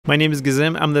My name is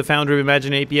Gazim. I'm the founder of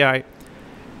Midjourney API.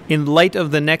 In light of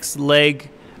the next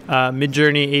leg,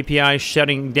 Midjourney API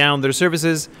shutting down their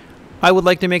services, I would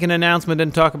like to make an announcement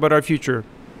and talk about our future.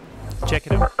 Check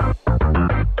it out.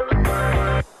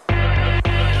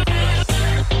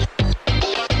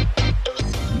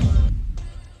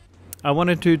 I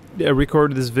wanted to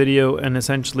record this video and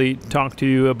essentially talk to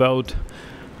you about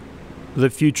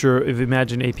the future of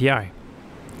Midjourney API.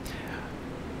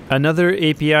 Another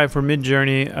API for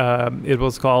Midjourney, it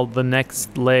was called the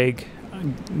next leg,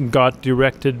 got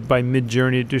directed by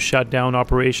Midjourney to shut down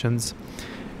operations,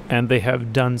 and they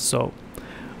have done so.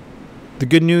 The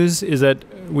good news is that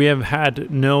we have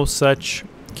had no such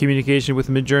communication with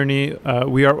Midjourney.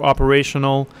 We are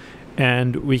operational,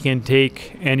 and we can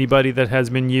take anybody that has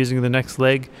been using the next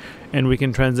leg, and we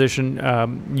can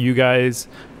transition you guys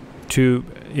to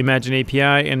Midjourney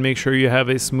API and make sure you have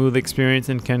a smooth experience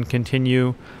and can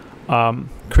continue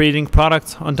creating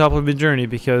products on top of Midjourney,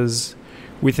 because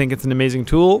we think it's an amazing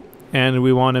tool and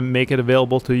we want to make it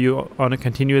available to you on a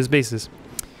continuous basis.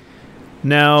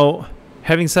 Now,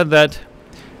 having said that,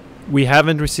 we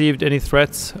haven't received any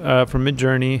threats from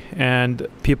Midjourney, and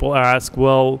people ask,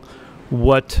 well,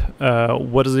 what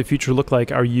does the future look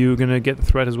like? Are you going to get the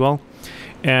threat as well?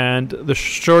 And the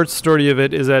short story of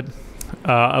it is that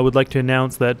I would like to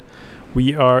announce that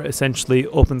we are essentially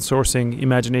open sourcing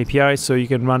Midjourney API, so you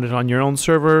can run it on your own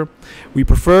server. We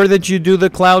prefer that you do the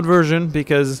cloud version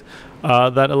because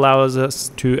that allows us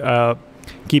to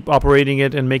keep operating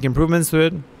it and make improvements to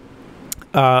it.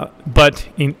 But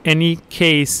in any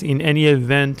case, in any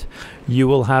event, you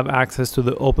will have access to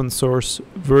the open source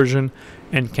version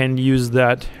and can use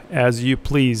that as you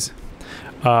please.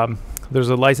 There's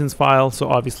a license file, so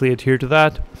obviously adhere to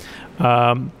that.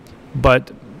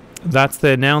 But that's the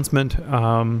announcement.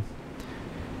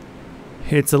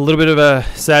 It's a little bit of a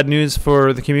sad news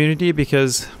for the community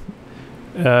because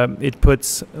it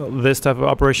puts this type of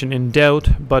operation in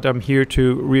doubt, but I'm here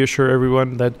to reassure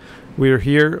everyone that we're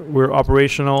here, we're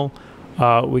operational,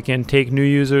 we can take new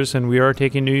users, and we are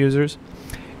taking new users.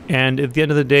 And at the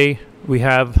end of the day, we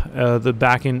have the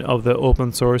backend of the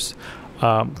open source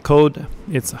code.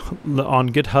 It's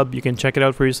on GitHub. You can check it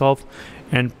out for yourself,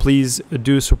 and please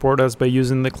do support us by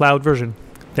using the cloud version.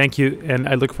 Thank you, and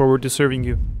I look forward to serving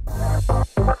you.